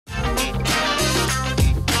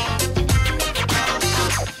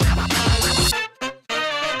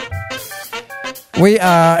We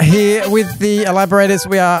are here with the Elaborators.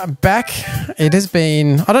 We are back. It has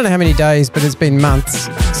been, I don't know how many days, but it's been months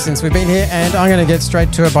since we've been here. And I'm going to get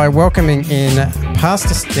straight to it by welcoming in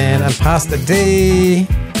Pastor Stan and Pastor D.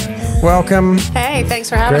 Welcome. Hey, thanks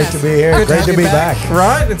for having us. Great to be here. Great to be back.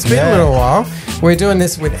 Right? It's been a little while. We're doing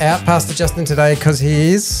this without Pastor Justin today because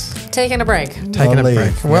he's taking a break.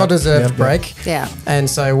 Well-deserved break. Yeah. And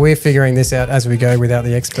so we're figuring this out as we go without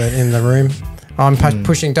the expert in the room. I'm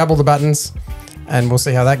pushing double the buttons, and we'll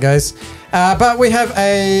see how that goes. But we have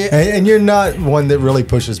And you're not one that really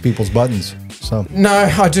pushes people's buttons. So No,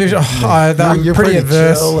 I do. I'm you're pretty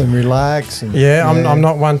averse. chill and relax. And, I'm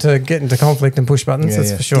not one to get into conflict and push buttons,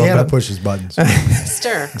 that's for sure. Deanna pushes buttons.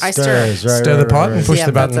 Stir The pot and push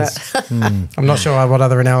the buttons. I'm not sure what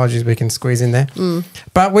other analogies we can squeeze in there.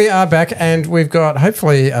 But we are back, and we've got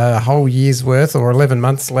hopefully a whole year's worth or 11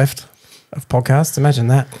 months left of podcasts. Imagine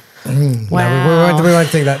that. Wow. No, we won't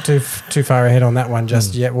think that too far ahead on that one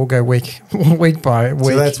just yet. We'll go week by week.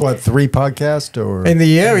 So that's what, 3 podcasts or in the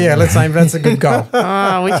year? Yeah, let's say that's a good goal.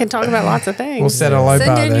 We can talk about lots of things. We'll set a low bar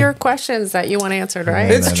Send in there. your questions that you want answered,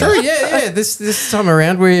 right? It's true, yeah. This time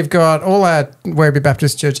around, we've got all our Werribee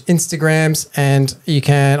Baptist Church Instagrams, and you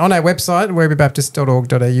can, on our website,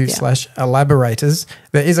 werribeebaptist.org.au/elaborators,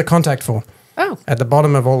 there is a contact form. Oh. At the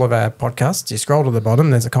bottom of all of our podcasts, you scroll to the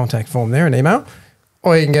bottom, there's a contact form there, an email.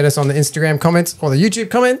 Or you can get us on the Instagram comments or the YouTube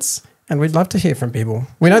comments, and we'd love to hear from people.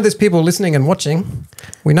 We know there's people listening and watching.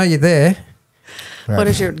 We know you're there. What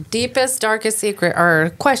is your deepest, darkest secret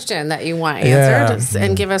or question that you want answered?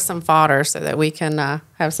 And give us some fodder so that we can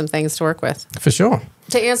have some things to work with. For sure.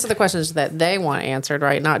 To answer the questions that they want answered,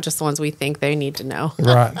 right? Not just the ones we think they need to know.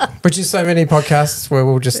 Right. Which is so many podcasts where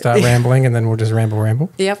we'll just start rambling and then we'll just ramble.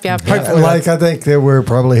 Yep. Hopefully I think that we're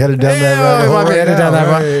probably headed down that road. We might be headed down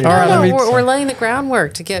that one. All right, we're laying the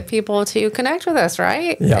groundwork to get people to connect with us,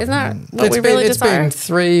 right? Yep. Isn't that what we really desire? It's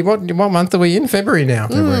been what month are we in? February now.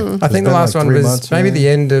 I think the last one was maybe the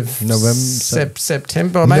end of November,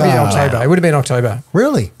 September, or maybe October. It would have been October.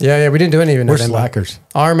 Really? Yeah, we didn't do any in We're November. slackers.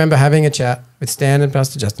 I remember having a chat with Stan and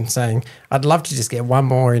Pastor Justin saying, I'd love to just get one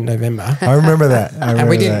more in November. I remember that.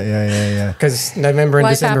 We didn't. That. Yeah. Because November and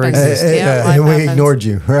Life December happens. exist. And we ignored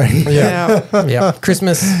you, right? Yeah.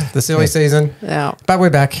 Christmas, the silly season. Yeah. But we're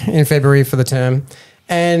back in February for the term.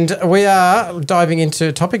 And we are diving into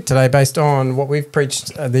a topic today based on what we've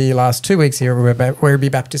preached the last 2 weeks here at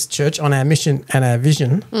Werribee Baptist Church on our mission and our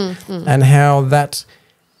vision, and how that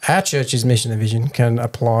our church's mission and vision can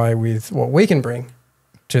apply with what we can bring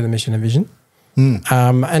to the mission and vision.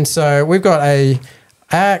 And so we've got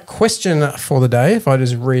our question for the day, if I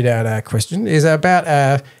just read out our question, is about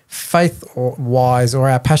our faith or whys or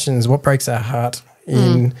our passions, what breaks our heart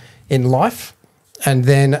in life, and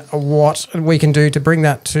then what we can do to bring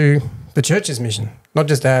that to the church's mission, not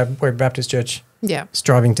just our Werribee Baptist Church. Yeah.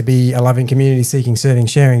 Striving to be a loving community, seeking, serving,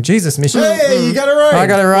 sharing Jesus mission. Hey, you got it right. I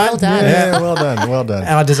got it right. Well done. Yeah, well done.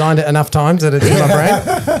 And I designed it enough times that it's in my brain.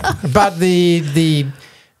 But the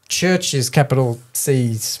church's capital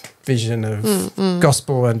C's vision of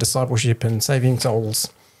gospel and discipleship and saving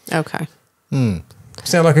souls. Okay.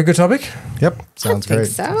 Sound like a good topic? Yep, sounds I think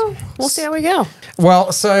great. so. We'll see how we go.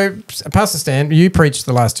 Well, so Pastor Stan, you preached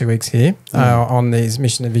the last 2 weeks here on these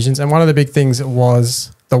mission and visions, and one of the big things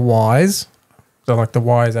was the whys. So like the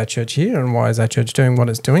why is our church here and why is our church doing what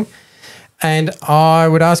it's doing? And I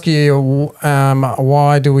would ask you,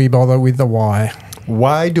 why do we bother with the why?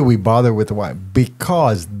 Why do we bother with the why?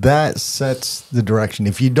 Because that sets the direction.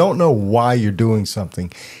 If you don't know why you're doing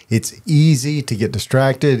something, it's easy to get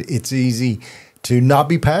distracted. It's easy to not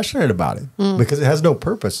be passionate about it because it has no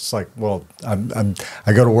purpose. It's like, well, I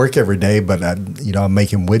go to work every day, but I'm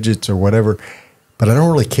making widgets or whatever, but I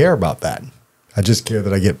don't really care about that. I just care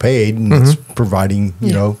that I get paid and it's providing,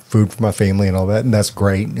 food for my family and all that. And that's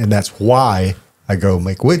great. And that's why I go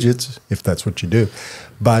make widgets, if that's what you do.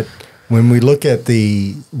 But when we look at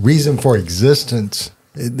the reason for existence,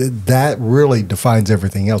 that really defines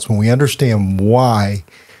everything else. When we understand why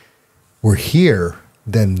we're here,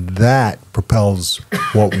 then that propels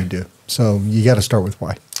what we do. So you got to start with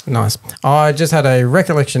why. Nice. I just had a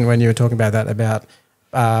recollection when you were talking about that, about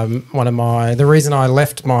the reason I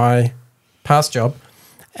left my past job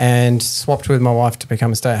and swapped with my wife to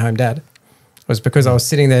become a stay-at-home dad was because I was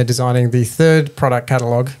sitting there designing the 3rd product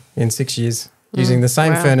catalogue in 6 years using the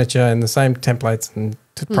same furniture and the same templates and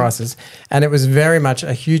prices. And it was very much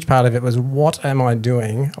a huge part of it was, what am I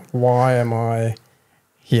doing? Why am I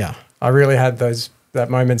here? I really had that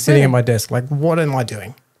moment sitting at my desk, like, what am I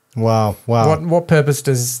doing? Wow. Wow. What purpose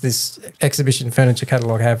does this exhibition furniture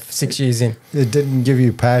catalogue have 6 years in? It didn't give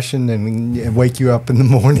you passion and wake you up in the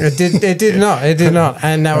morning. It did not. It did not.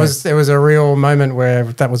 And there was a real moment where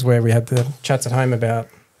that was where we had the chats at home about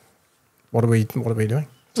what are we doing?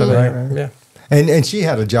 So yeah. And she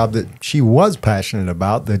had a job that she was passionate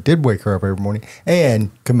about that did wake her up every morning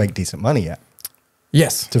and could make decent money at.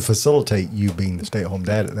 Yes. To facilitate you being the stay-at-home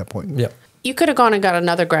dad at that point. Yep. You could have gone and got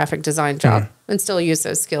another graphic design job and still use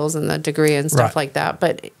those skills and the degree and stuff like that.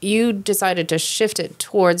 But you decided to shift it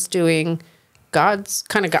towards doing God's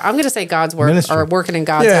kind of, I'm going to say God's work Ministry. or working in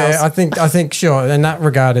God's house. Yeah, I think sure. In that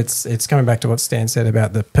regard, it's coming back to what Stan said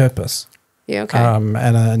about the purpose. Yeah, okay.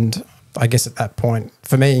 And I guess at that point,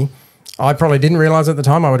 for me, I probably didn't realize at the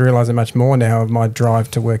time. I would realize it much more now of my drive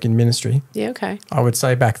to work in ministry. Yeah, okay. I would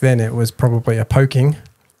say back then it was probably a poking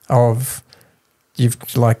of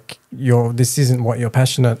this isn't what you're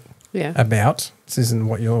passionate about. This isn't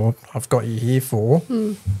what I've got you here for.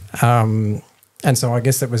 And so I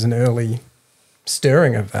guess it was an early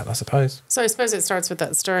stirring of that, I suppose. So I suppose it starts with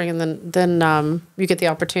that stirring, and then you get the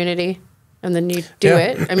opportunity, and then you do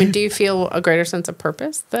it. I mean, do you feel a greater sense of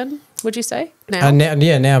purpose then, would you say, now?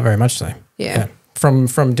 Now very much so. Yeah.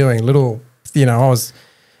 From doing little, I was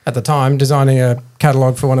at the time designing a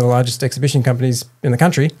catalogue for one of the largest exhibition companies in the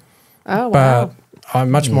country. Oh, wow. But I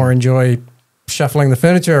much more enjoy shuffling the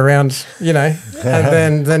furniture around,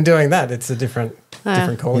 and then doing that. It's a different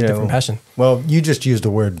call, different passion. Well, you just used a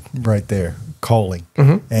word right there, calling.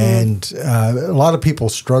 Mm-hmm. And a lot of people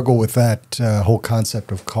struggle with that whole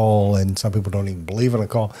concept of call, and some people don't even believe in a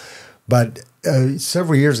call. But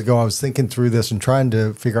several years ago, I was thinking through this and trying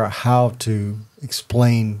to figure out how to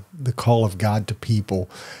explain the call of God to people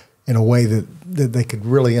in a way that they could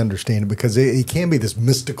really understand it, because it can be this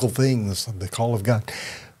mystical thing, the call of God.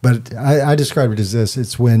 But I describe it as this.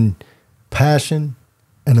 It's when passion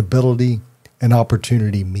and ability and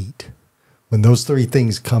opportunity meet. When those three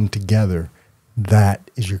things come together,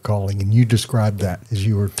 that is your calling. And you described that as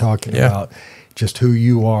you were talking about just who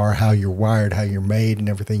you are, how you're wired, how you're made and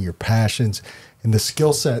everything, your passions and the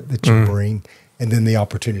skill set that you bring. And then the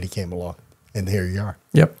opportunity came along, and here you are.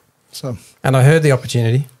 Yep. So, and I heard the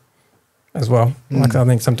opportunity as well. Like I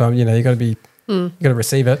think sometimes, you got to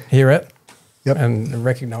receive it, hear it, and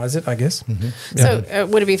recognize it, I guess. Mm-hmm. Yeah. So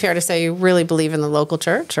would it be fair to say you really believe in the local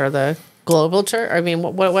church or the global church? I mean,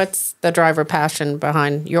 what's the driver passion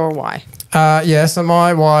behind your why? So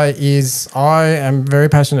my why is I am very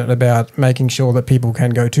passionate about making sure that people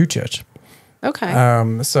can go to church. Okay.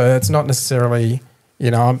 So it's not necessarily,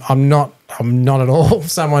 I'm not at all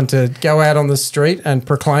someone to go out on the street and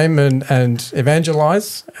proclaim and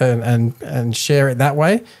evangelize and share it that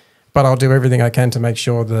way. But I'll do everything I can to make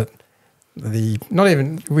sure that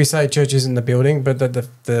we say church is in the building, but that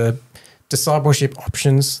the discipleship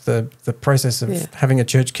options, the process of having a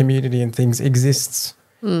church community and things exists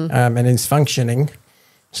and is functioning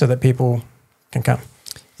so that people can come.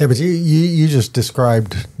 Yeah, but you just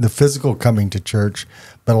described the physical coming to church,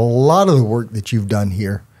 but a lot of the work that you've done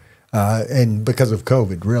here, and because of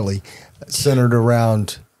COVID, really, centered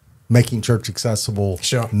around making church accessible,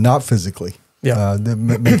 not physically. Yeah,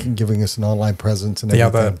 giving us an online presence and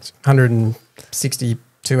everything. The other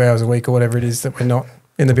 162 hours a week or whatever it is that we're not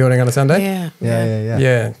in the building on a Sunday.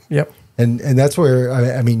 Yeah. Yep. And that's where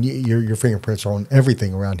I mean your fingerprints are on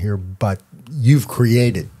everything around here, but you've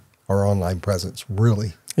created our online presence,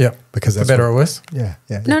 really. Yeah, because that's for better or worse. Yeah.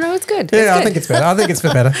 No, it's good. Yeah, I think it's better. I think it's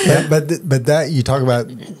for better. But that you talk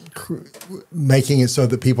about making it so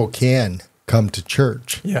that people can come to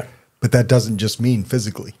church. Yeah, but that doesn't just mean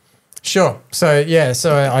physically. Sure. So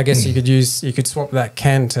I guess you could swap that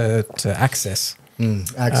can to access.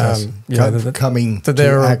 Access. Coming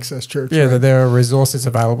to access church. Yeah, that there are resources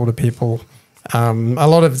available to people. A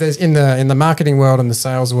lot of there's in the marketing world and the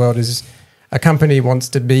sales world is a company wants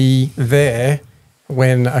to be there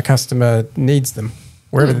when a customer needs them,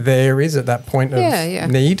 wherever there is at that point of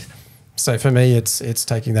need. So for me, it's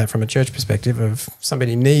taking that from a church perspective of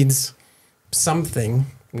somebody needs something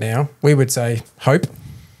now. We would say hope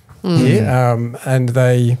here, and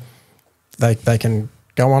they can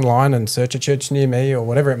go online and search a church near me or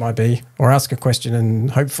whatever it might be, or ask a question,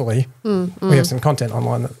 and hopefully we have some content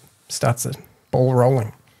online that starts the ball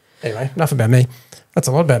rolling. Anyway, enough about me. That's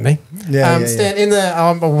a lot about me. Stan, in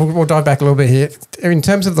the we'll dive back a little bit here. In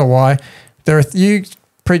terms of the why, you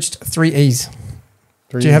preached 3 E's.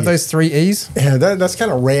 Do you have those 3 E's? Yeah, that's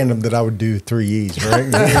kind of random that I would do 3 E's, right?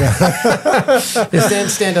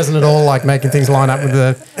 Stan doesn't at all like making things line up with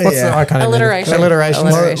alliteration. Alliteration.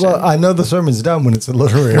 Well, I know the sermon's done when it's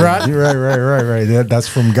alliterated. Right. That's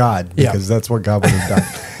from God, because that's what God would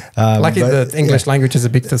have Lucky the English language is a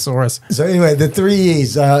big thesaurus. So anyway, the three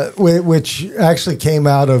E's, which actually came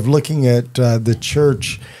out of looking at the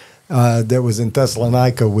church that was in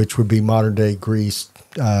Thessalonica, which would be modern day Greece,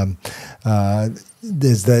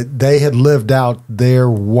 is that they had lived out their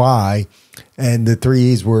why, and the three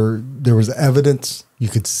E's were, there was evidence. You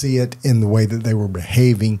could see it in the way that they were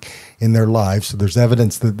behaving in their lives. So there's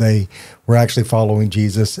evidence that they were actually following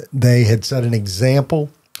Jesus. They had set an example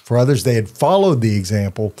for others. They had followed the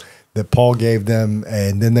example that Paul gave them,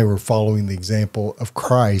 and then they were following the example of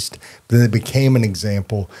Christ. But then it became an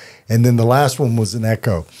example. And then the last one was an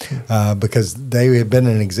echo, because they had been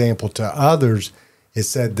an example to others. It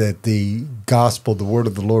said that the gospel, the word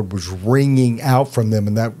of the Lord, was ringing out from them.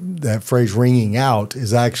 And that phrase ringing out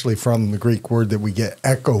is actually from the Greek word that we get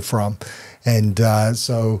echo from. And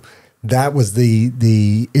so that was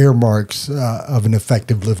the earmarks of an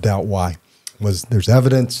effective lived out why. Was there's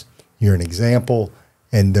evidence, you're an example,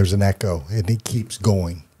 and there's an echo, and it keeps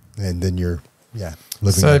going. And then you're,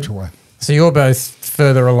 living out your why. So you're both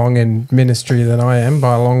further along in ministry than I am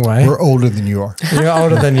by a long way. We're older than you are. You're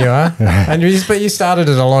older than you are. But you started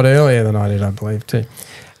it a lot earlier than I did, I believe, too.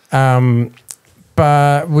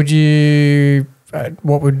 But would you,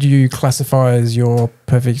 what would you classify as your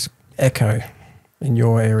perfect echo in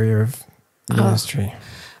your area of ministry?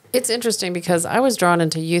 It's interesting because I was drawn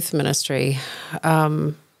into youth ministry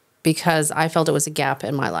because I felt it was a gap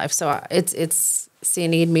in my life. So it's see a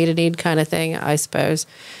need, meet a need kind of thing, I suppose.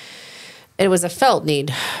 It was a felt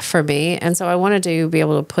need for me, and so I wanted to be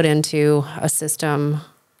able to put into a system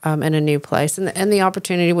in a new place, and the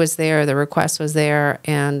opportunity was there, the request was there,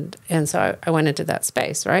 and so I went into that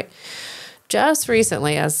space, right? Just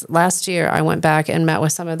recently, as last year, I went back and met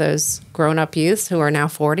with some of those grown-up youths who are now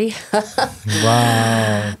 40.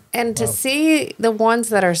 Wow. And to see the ones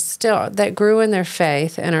that are still, that grew in their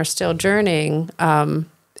faith and are still journeying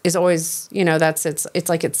is always, it's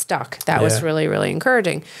like it's stuck. That was really, really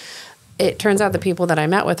encouraging. It turns out the people that I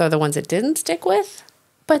met with are the ones it didn't stick with,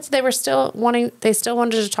 but they were still wanted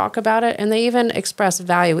to talk about it, and they even expressed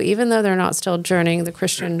value, even though they're not still journeying the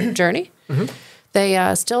Christian journey. Mm-hmm.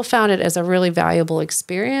 They still found it as a really valuable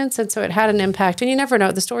experience, and so it had an impact. And you never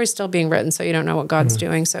know; the story's still being written, so you don't know what God's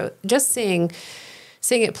doing. So just seeing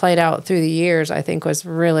it played out through the years, I think was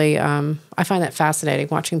really. I find that fascinating,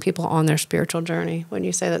 watching people on their spiritual journey. Wouldn't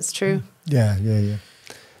you say that's true? Yeah.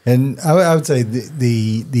 And I would say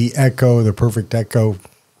the echo, the perfect echo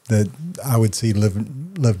that I would see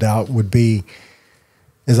lived out would be,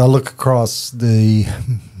 as I look across the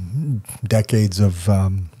decades of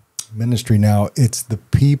ministry now, it's the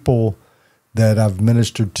people that I've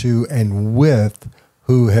ministered to and with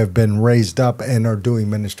who have been raised up and are doing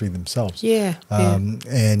ministry themselves.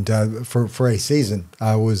 And for a season,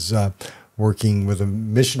 I was working with a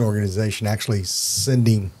mission organization, actually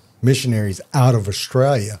sending missionaries out of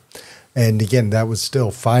Australia. And again, that was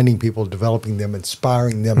still finding people, developing them,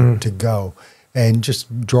 inspiring them to go, and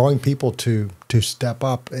just drawing people to step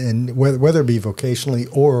up, and whether it be vocationally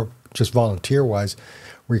or just volunteer-wise,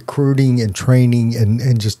 recruiting and training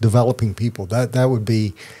and just developing people. That would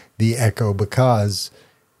be the echo, because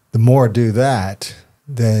the more I do that,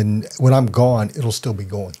 then when I'm gone, it'll still be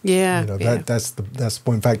going. That's the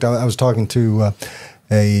point. In fact, I was talking to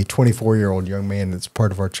a 24-year-old young man that's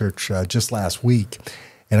part of our church just last week.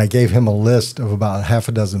 And I gave him a list of about half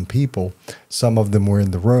a dozen people. Some of them were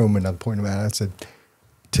in the room, and I'm pointing them out. I said,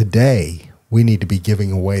 today we need to be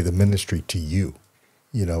giving away the ministry to you,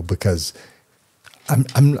 because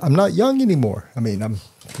I'm not young anymore. I mean,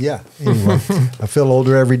 anyway, I feel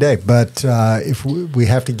older every day. But if we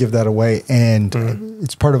have to give that away, and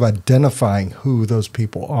it's part of identifying who those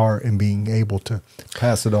people are and being able to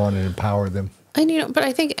pass it on and empower them. And but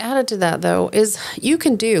I think added to that, though, is you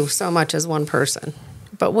can do so much as one person.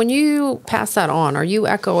 But when you pass that on or you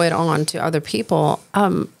echo it on to other people,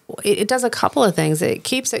 it does a couple of things. It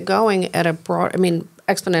keeps it going at a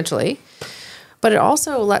exponentially, but it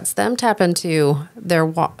also lets them tap into their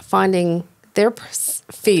finding their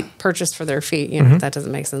feet purchased for their feet. That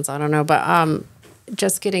doesn't make sense. I don't know. But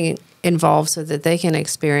just getting involved so that they can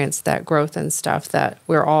experience that growth and stuff that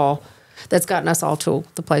that's gotten us all to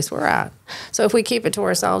the place we're at. So if we keep it to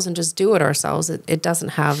ourselves and just do it ourselves, it doesn't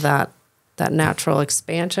have that natural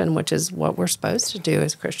expansion, which is what we're supposed to do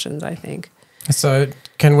as Christians, I think. So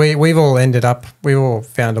we've all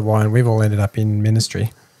found a why, and we've all ended up in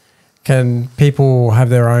ministry. Can people have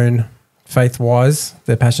their own faith whys,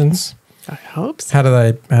 their passions? I hope so. How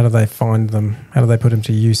do they find them? How do they put them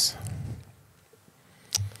to use?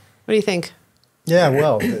 What do you think? Yeah,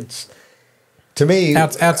 well, To me,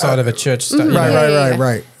 outside of a church stuff.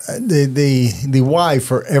 Right. The why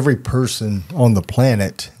for every person on the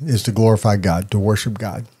planet is to glorify God, to worship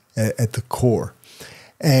God at the core.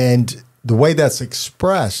 And the way that's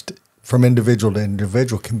expressed from individual to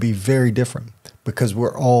individual can be very different because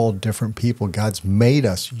we're all different people. God's made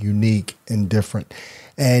us unique and different.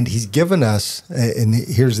 And he's given us, and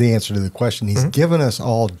here's the answer to the question, he's given us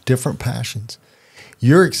all different passions.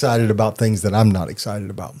 You're excited about things that I'm not excited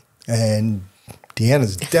about. And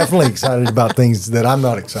Deanna's definitely excited about things that I'm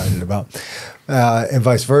not excited about, and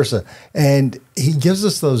vice versa. And he gives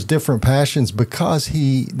us those different passions because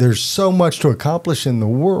there's so much to accomplish in the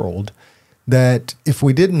world that if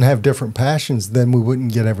we didn't have different passions, then we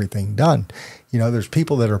wouldn't get everything done. You know, there's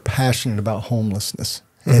people that are passionate about homelessness,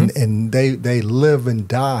 and they live and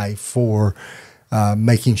die for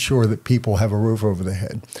making sure that people have a roof over their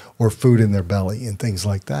head or food in their belly and things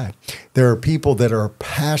like that. There are people that are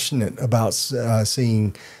passionate about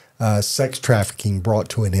seeing sex trafficking brought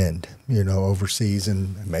to an end, you know, overseas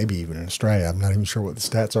and maybe even in Australia. I'm not even sure what the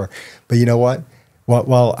stats are. But you know what?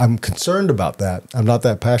 While I'm concerned about that, I'm not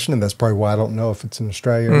that passionate. That's probably why I don't know if it's in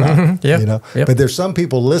Australia or not. Yep. You know, Yep. But there's some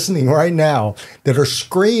people listening right now that are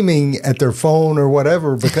screaming at their phone or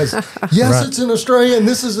whatever because yes, Right. it's in Australia and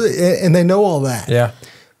this is and they know all that. Yeah.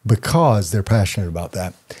 Because they're passionate about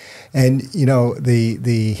that. And you know,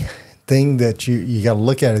 the thing that you got to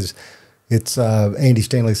look at is it's Andy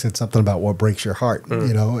Stanley said something about what breaks your heart,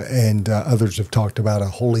 you know, and others have talked about a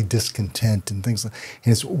holy discontent and things like.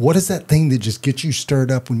 And it's what is that thing that just gets you stirred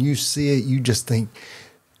up when you see it? You just think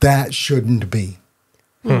that shouldn't be.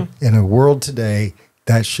 In a world today,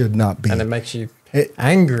 that should not be. And it makes you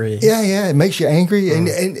angry. Yeah, it makes you angry, and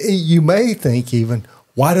you may think even,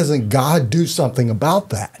 why doesn't God do something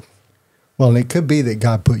about that? Well, and it could be that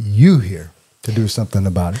God put you here to do something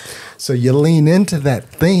about it. So you lean into that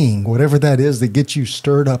thing, whatever that is that gets you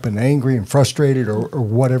stirred up and angry and frustrated or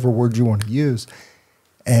whatever word you want to use.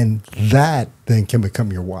 And that then can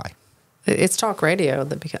become your why. It's talk radio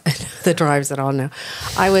that drives it all now.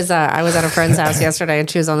 I was at a friend's house yesterday, and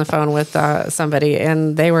she was on the phone with somebody,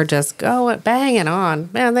 and they were just banging on.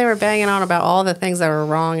 Man, they were banging on about all the things that were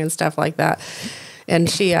wrong and stuff like that. And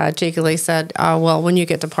she cheekily said, well, when you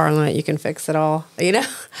get to Parliament, you can fix it all, you know?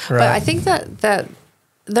 Right. But I think that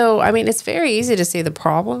though, I mean, it's very easy to see the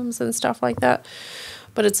problems and stuff like that.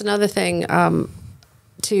 But it's another thing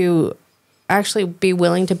to actually be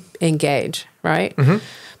willing to engage, right?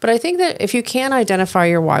 But I think that if you can identify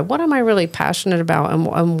your why, what am I really passionate about,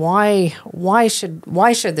 and why should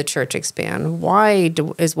the church expand?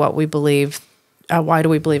 Is what we believe? Why do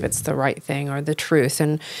we believe it's the right thing or the truth?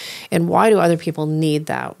 And why do other people need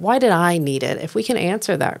that? Why did I need it? If we can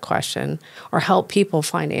answer that question or help people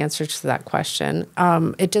find answers to that question,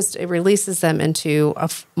 it releases them into a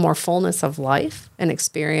more fullness of life and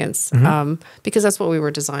experience, because that's what we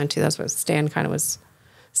were designed to. That's what Stan kind of was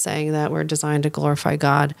saying, that we're designed to glorify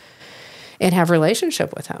God and have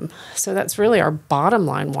relationship with him. So that's really our bottom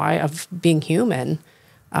line why of being human.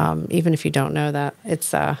 Even if you don't know that,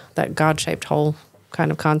 it's that God-shaped hole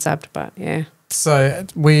kind of concept, but yeah. So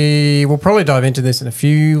we will probably dive into this in a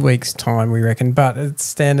few weeks' time, we reckon. But it's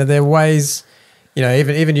standard. There are ways, you know,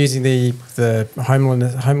 even using the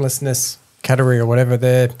homelessness category or whatever.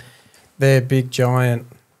 They're big, giant,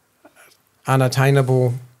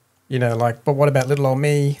 unattainable. You know, like. But what about little old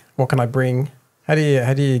me? What can I bring? How do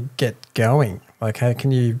you get going? Like, how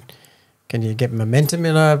can you get momentum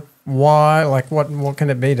in a why? Like, what can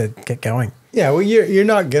it be to get going? Yeah, well, you're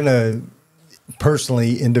not going to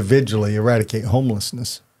personally, individually eradicate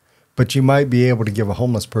homelessness, but you might be able to give a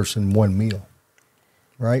homeless person one meal,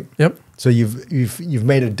 right? Yep. So you've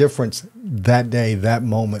made a difference that day, that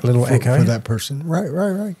moment, little echo for that person,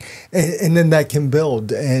 right, and then that can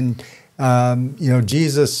build. And you know,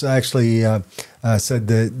 Jesus actually said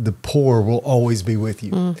that the poor will always be with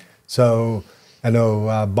you. So I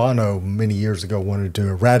know Bono many years ago wanted to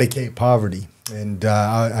eradicate poverty. And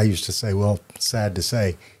I used to say, well, sad to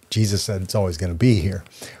say, Jesus said it's always going to be here.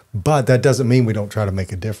 But that doesn't mean we don't try to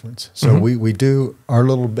make a difference. So we do our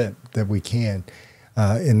little bit that we can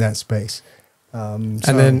in that space. And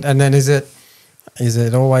then is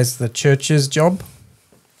it always the church's job?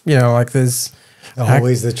 You know, like there's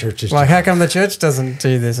always the church's like job. how come the church doesn't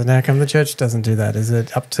do this and how come the church doesn't do that? Is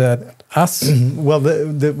it up to us? Well,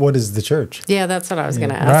 what is the church? Yeah, that's what I was going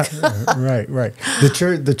to ask. Right.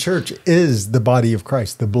 The church is the body of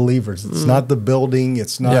Christ, the believers. It's not the building.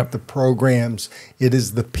 It's not the programs. It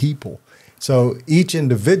is the people. So each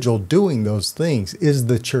individual doing those things is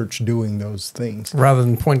the church doing those things. Rather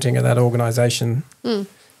than pointing at that organization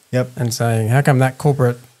Yep. and saying, how come that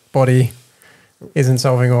corporate body isn't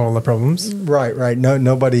solving all the problems. Right. No,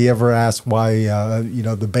 nobody ever asked why,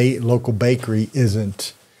 the local bakery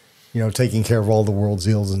isn't, taking care of all the world's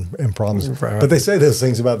ills and problems. Right. But they say those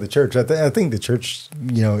things about the church. I think the church,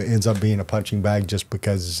 ends up being a punching bag just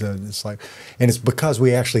because it's like, and it's because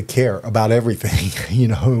we actually care about everything,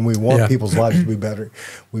 and we want people's lives to be better.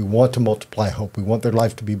 We want to multiply hope. We want their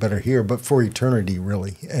life to be better here, but for eternity,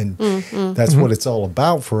 really. And that's what it's all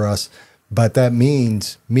about for us. But that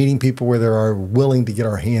means meeting people where they are willing to get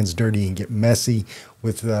our hands dirty and get messy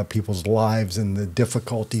with people's lives and the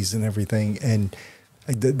difficulties and everything. And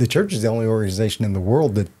the church is the only organization in the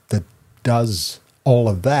world that does all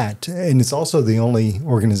of that. And it's also the only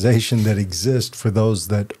organization that exists for those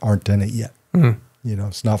that aren't in it yet.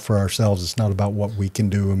 It's not for ourselves. It's not about what we can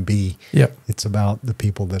do and be. Yep. It's about the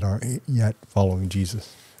people that aren't yet following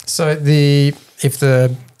Jesus. So if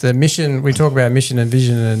the mission, we talk about mission and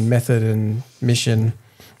vision and method and mission.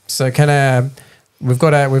 So we've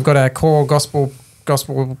got our core gospel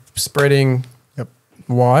spreading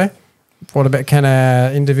why. What about, can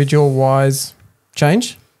our individual whys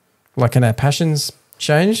change? Like, can our passions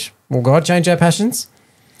change? Will God change our passions?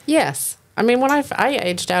 Yes. I mean, when I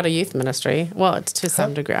aged out of youth ministry, well, it's to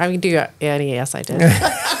some degree. I mean, yes, I did.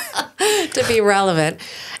 To be relevant.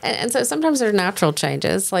 And so sometimes there's natural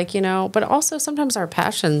changes, but also sometimes our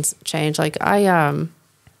passions change. Like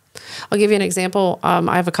I'll give you an example.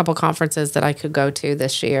 I have a couple conferences that I could go to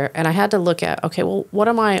this year, and I had to look at, okay, well, what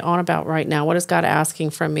am I on about right now? What is God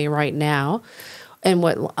asking from me right now? And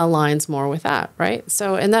what aligns more with that, right?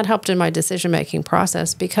 So, and that helped in my decision-making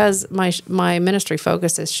process because my ministry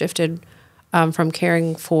focus has shifted from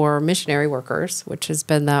caring for missionary workers, which has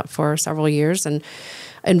been that for several years, and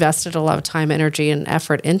invested a lot of time, energy, and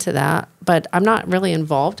effort into that. But I'm not really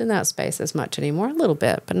involved in that space as much anymore, a little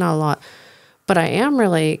bit, but not a lot. But I am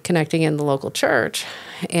really connecting in the local church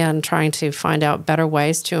and trying to find out better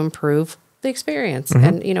ways to improve the experience.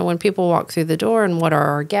 And, when people walk through the door and what are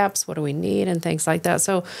our gaps, what do we need, and things like that.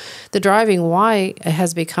 So the driving why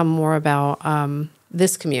has become more about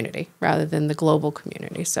this community rather than the global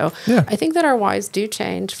community. So I think that our whys do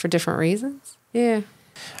change for different reasons. Yeah.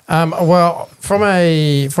 Well, for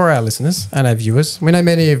our listeners and our viewers, we know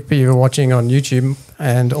many of you are watching on YouTube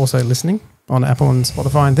and also listening on Apple and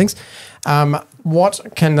Spotify and things. What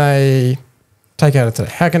can they take out of today?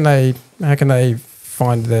 How can they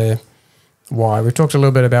find their why? We've talked a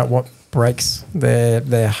little bit about what breaks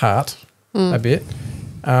their heart a bit.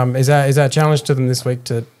 Is that a challenge to them this week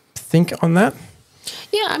to think on that?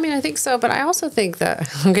 Yeah, I mean, I think so. But I also think that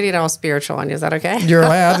I'm going to get all spiritual on you. Is that okay? You're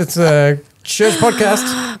allowed. It's a church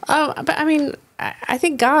podcast. But I mean, I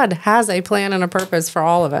think God has a plan and a purpose for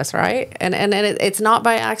all of us, right? And it's not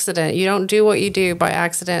by accident. You don't do what you do by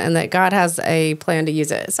accident, and that God has a plan to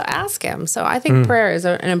use it. So ask Him. So I think prayer is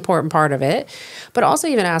an important part of it, but also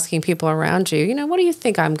even asking people around you, what do you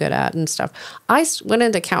think I'm good at and stuff. I went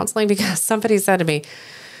into counseling because somebody said to me,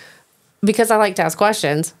 because I like to ask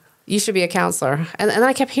questions, you should be a counselor. And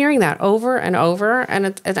I kept hearing that over and over.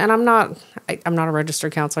 And I'm not a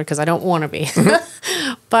registered counselor because I don't want to be.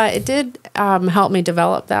 But it did help me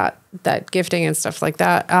develop that gifting and stuff like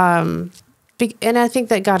that. And I think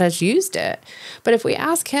that God has used it. But if we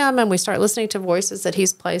ask Him and we start listening to voices that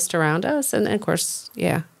He's placed around us, and of course,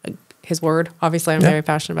 His Word, obviously I'm very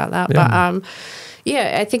passionate about that. Yeah. But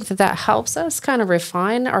I think that helps us kind of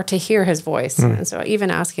refine or to hear His voice. And so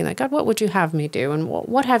even asking that, God, what would you have me do? And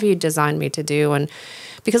what have you designed me to do? And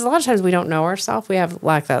because a lot of times we don't know ourselves, we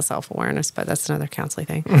lack that self-awareness, but that's another counseling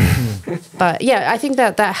thing. But I think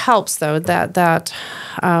that helps though, that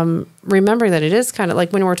remembering that it is kind of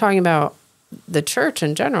like when we're talking about the church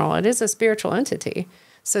in general, it is a spiritual entity.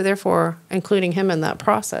 So therefore, including Him in that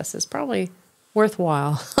process is probably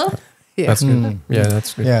worthwhile. Yeah. That's good. Yeah,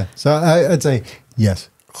 that's good. Yeah. So I'd say, yes,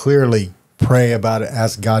 clearly pray about it,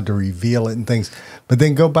 ask God to reveal it and things. But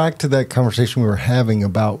then go back to that conversation we were having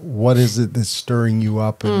about what is it that's stirring you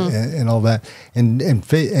up and all that, and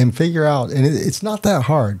figure out. And it's not that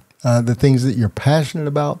hard. The things that you're passionate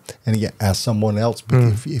about, and again, ask someone else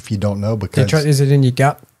if you don't know, because is it in your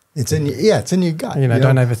gut? It's in your gut.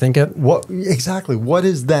 Don't overthink it. What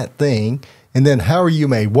is that thing? And then how are you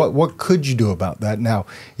made? What could you do about that? Now,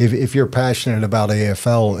 if you're passionate about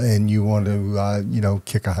AFL and you want to,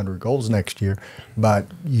 kick 100 goals next year, but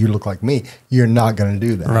you look like me, you're not going to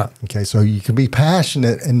do that. Right. Okay, so you can be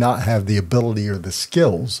passionate and not have the ability or the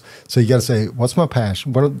skills. So you got to say, what's my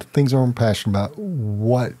passion? What are the things I'm passionate about?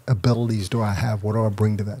 What abilities do I have? What do I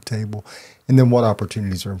bring to that table? And then what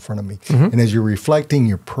opportunities are in front of me? And as you're reflecting,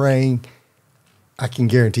 you're praying, I can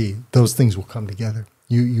guarantee you, those things will come together.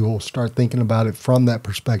 You will start thinking about it from that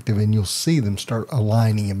perspective, and you'll see them start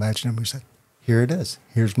aligning and matching them. You say, here it is.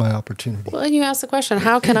 Here's my opportunity. Well, and you ask the question,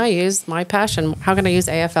 how can I use my passion? How can I use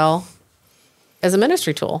AFL as a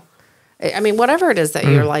ministry tool? I mean, whatever it is that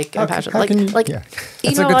you're like passionate,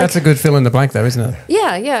 That's a good fill in the blank, though, isn't it?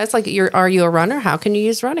 Yeah. It's like, are you a runner? How can you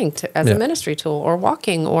use running as a ministry tool, or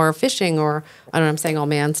walking, or fishing, or I don't know. I'm saying all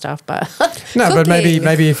man stuff, but no, but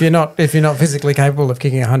maybe if you're not physically capable of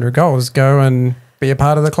kicking 100 goals, go and be a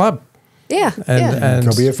part of the club. Yeah, and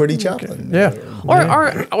go be a footy chaplain. Yeah,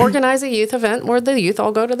 or organize a youth event where the youth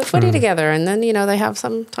all go to the footy together, and then they have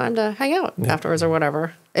some time to hang out afterwards or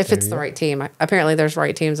whatever. If it's the right team, apparently there's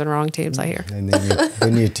right teams and wrong teams. I hear. And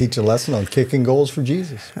then you teach a lesson on kicking goals for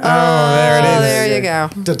Jesus. Oh, there it is. There you go.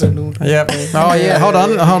 Yep. Oh yeah. Hold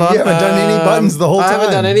on. You haven't done any buttons the whole time. I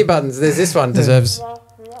haven't done any buttons. There's this one deserves.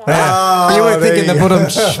 Oh, you were thinking the bottom,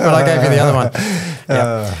 but I gave you the other one.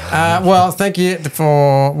 Yeah. Well, thank you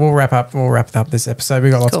for. We'll wrap up this episode.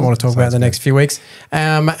 We've got lots more to talk about in the next few weeks.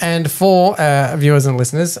 And for viewers and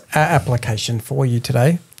listeners, our application for you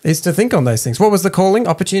today is to think on those things. What was the calling?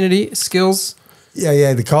 Opportunity, skills.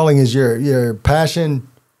 Yeah. The calling is your passion,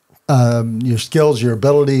 your skills, your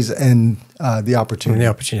abilities, and the opportunity. The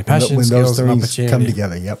opportunity, passion, when skills, those and things opportunity come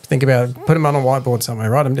together. Yep. Think about it. Put them on a whiteboard somewhere.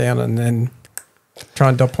 Write them down, and then try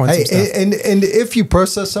and dot points. Hey, and if you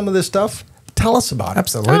process some of this stuff, tell us about it.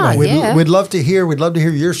 Absolutely. We'd love to hear. We'd love to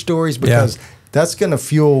hear your stories, because that's going to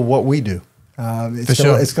fuel what we do. It's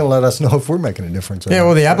going to let us know if we're making a difference. Yeah.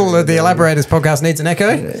 Well, the Elaborators podcast needs an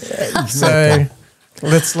echo. So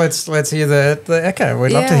let's hear the echo.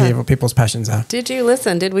 We'd love to hear what people's passions are. Did you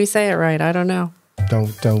listen? Did we say it right? I don't know.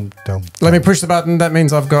 Don't. Let me push the button. That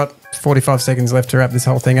means I've got 45 seconds left to wrap this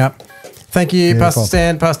whole thing up. Thank you, Beautiful. Pastor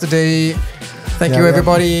Stan, Pastor D. Thank you,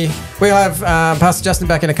 everybody. We'll have Pastor Justin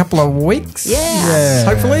back in a couple of weeks. Yeah.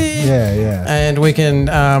 Hopefully. Yeah. And we can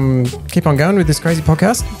keep on going with this crazy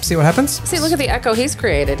podcast, see what happens. See, look at the echo he's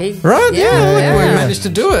created. Right? Yeah. We managed to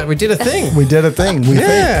do it. We did a thing. We did a thing. We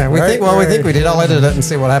think we did. I'll edit it and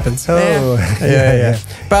see what happens. Oh. Yeah.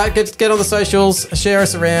 But get on the socials, share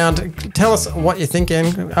us around, tell us what you're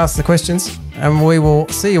thinking, ask the questions, and we will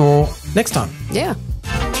see you all next time. Yeah.